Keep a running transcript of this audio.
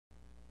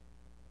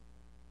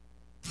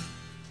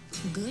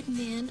Good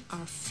men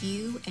are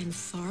few and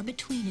far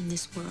between in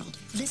this world.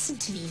 Listen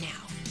to me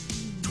now.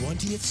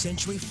 20th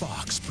Century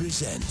Fox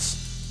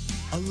presents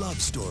a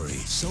love story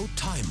so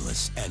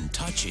timeless and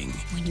touching.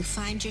 When you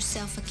find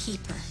yourself a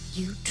keeper,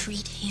 you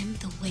treat him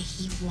the way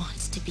he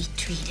wants to be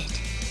treated.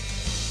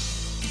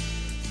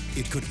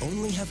 It could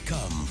only have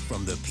come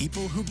from the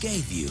people who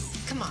gave you.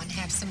 Come on,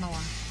 have some more.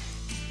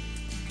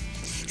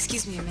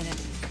 Excuse me a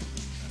minute.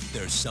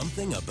 There's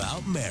something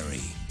about Mary.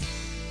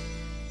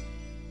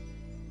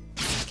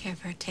 Care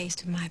for a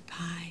taste of my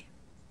pie?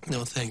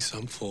 No, thanks.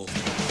 I'm full.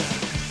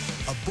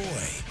 A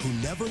boy who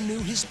never knew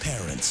his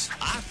parents.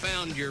 I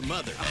found your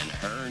mother, and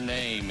her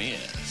name is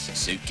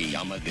Suki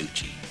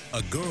Yamaguchi.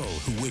 A girl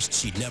who wished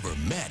she'd never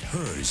met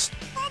hers.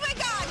 Oh, my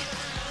God!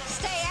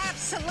 Stay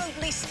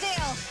absolutely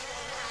still.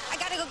 I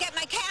gotta go get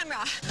my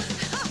camera.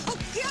 Oh,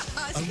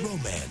 God! A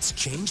romance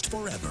changed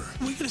forever.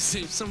 We gotta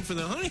save some for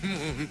the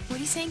honeymoon. What are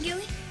you saying,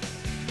 Gilly?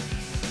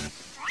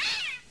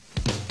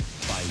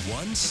 By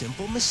one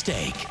simple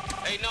mistake.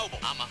 Hey, Noble,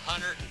 I'm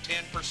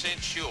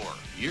 110% sure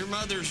your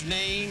mother's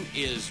name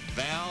is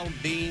Val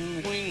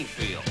Bean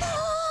Wingfield.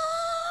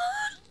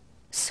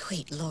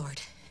 Sweet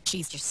Lord,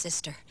 she's your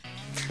sister.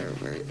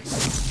 Pervert.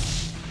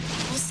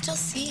 We'll still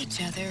see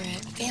each other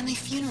at family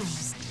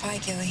funerals. Bye,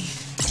 Gilly.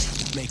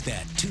 Make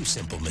that two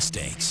simple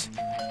mistakes.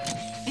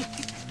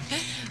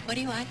 What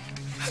do you want?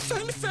 I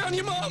finally found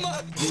your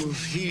mama. Oh,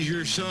 he's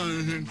your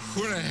son, and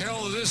what the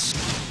hell is this?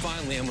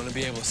 Finally, I'm gonna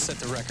be able to set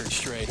the record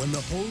straight. When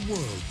the whole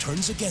world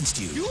turns against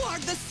you. You are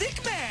the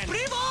sick man!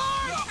 Primo!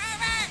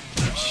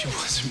 She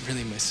wasn't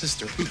really my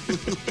sister.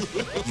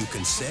 You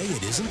can say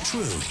it isn't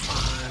true.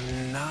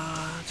 I'm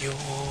not your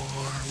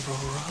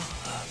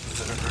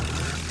brother.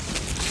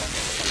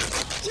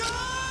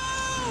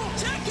 Joe!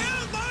 Check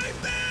out my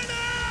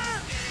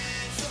banner!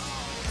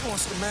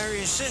 Wants to marry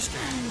his sister.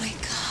 Oh, my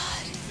God.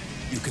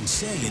 You can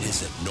say it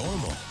isn't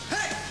normal.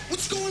 Hey,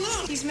 what's going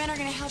on? These men are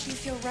gonna help you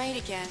feel right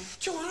again.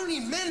 Joe, I don't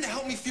need men to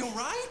help me feel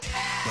right.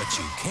 But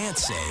you can't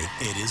say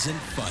it isn't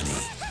funny.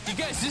 You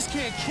guys just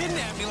can't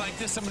kidnap me like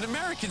this. I'm an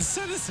American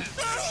citizen.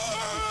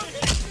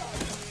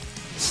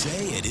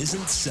 Say it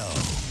isn't so.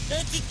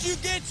 That's what you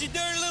get, you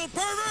dirty little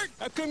pervert!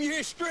 How come you're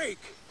here straight?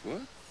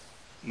 What?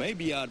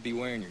 Maybe you ought to be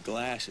wearing your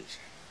glasses.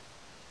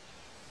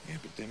 Yeah,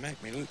 but they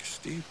make me look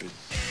stupid.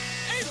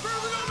 Hey,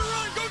 pervert!